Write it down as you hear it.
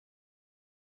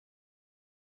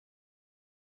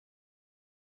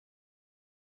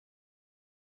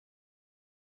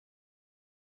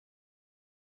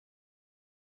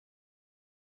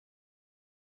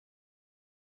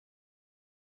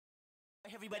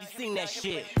Everybody sing that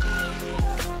shit.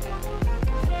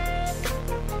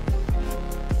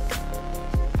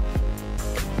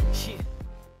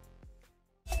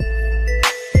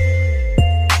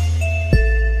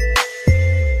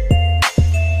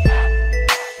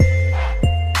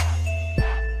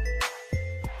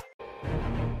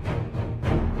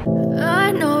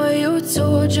 I know you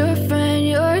told your friend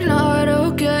you're not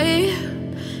okay,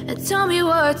 and tell me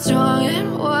what's wrong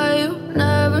and why you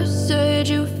never said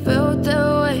you felt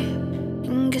that way.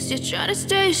 And guess you're trying to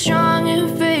stay strong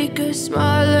and fake a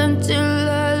smile until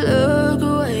I look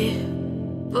away.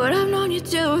 But I've known you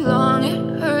too long,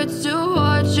 it hurts to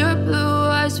watch your blue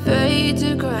eyes fade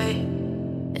to gray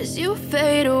as you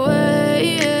fade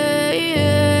away,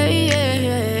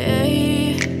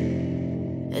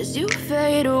 as you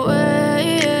fade away.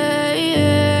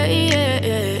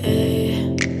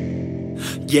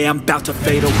 Yeah, I'm about to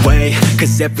fade away,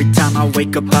 cause every time I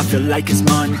wake up I feel like it's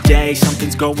Monday.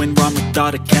 Something's going wrong with all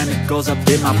the chemicals up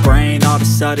in my brain. All of a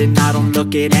sudden I don't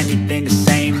look at anything the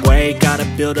same way. Got a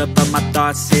buildup of my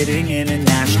thoughts sitting in an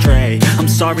ashtray. I'm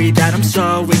sorry that I'm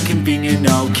so inconvenient,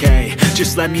 okay.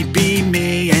 Just let me be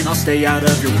me and I'll stay out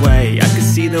of your way. I can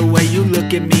see the way you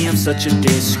look at me, I'm such a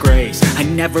disgrace. I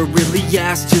never really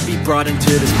asked to be brought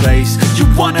into this place. You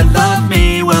wanna love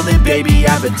me? Well then baby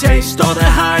I have a taste. All the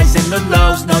highs and the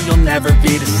lows, no, you'll never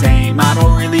be the same. I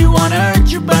don't really wanna hurt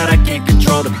you, but I can't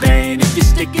control the pain. If you're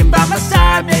sticking by my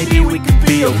side, maybe we could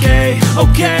be okay.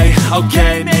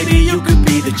 Okay, maybe you could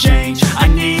be the change I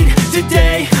need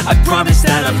today. I promise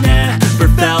that I've never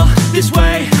felt this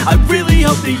way. I really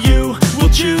hope that you will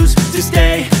choose to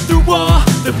stay through all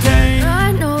the pain.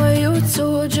 I know you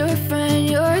told your friend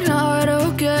you're not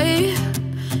okay,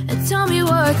 and tell me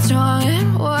what's wrong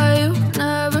and why you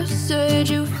never said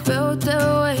you felt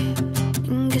that way.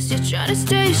 Guess you're trying to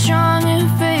stay strong and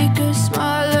fake a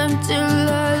smile until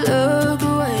I look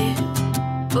away.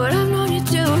 But I've known you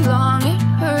too long, it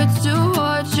hurts to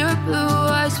watch your blue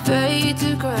eyes fade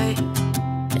to gray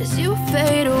as you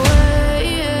fade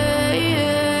away,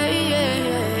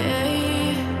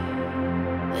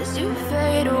 as you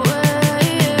fade away,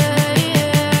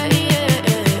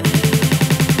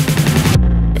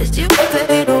 as you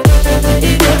fade away.